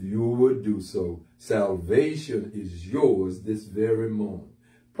 And if you would do so, salvation is yours this very moment.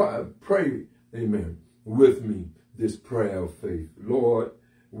 Pray, amen, with me this prayer of faith. Lord,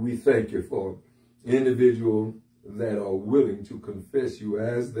 we thank you for individuals that are willing to confess you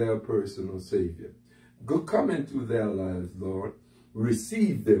as their personal Savior. come into their lives, Lord.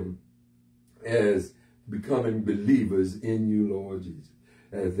 Receive them as becoming believers in you, Lord Jesus.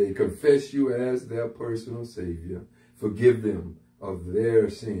 As they confess you as their personal Savior, forgive them of their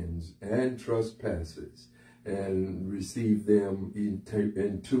sins and trespasses, and receive them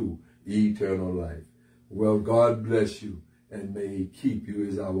into eternal life. Well, God bless you, and may He keep you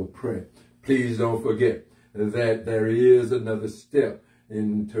is our prayer. Please don't forget that there is another step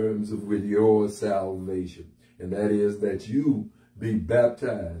in terms of with your salvation, and that is that you be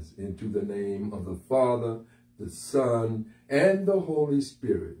baptized into the name of the Father, the Son, and the Holy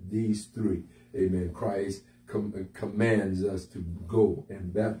Spirit. These three. Amen. Christ commands us to go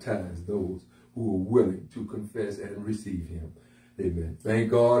and baptize those who are willing to confess and receive Him. Amen.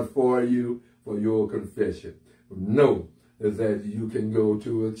 Thank God for you, for your confession. Know that you can go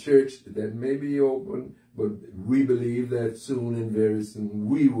to a church that may be open, but we believe that soon and very soon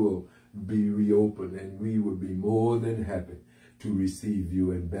we will be reopened, and we will be more than happy to receive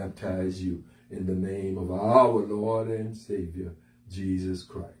you and baptize you in the name of our Lord and Savior, Jesus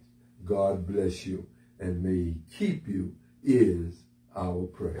Christ. God bless you, and may He keep you is our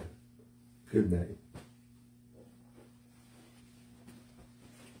prayer. Good night.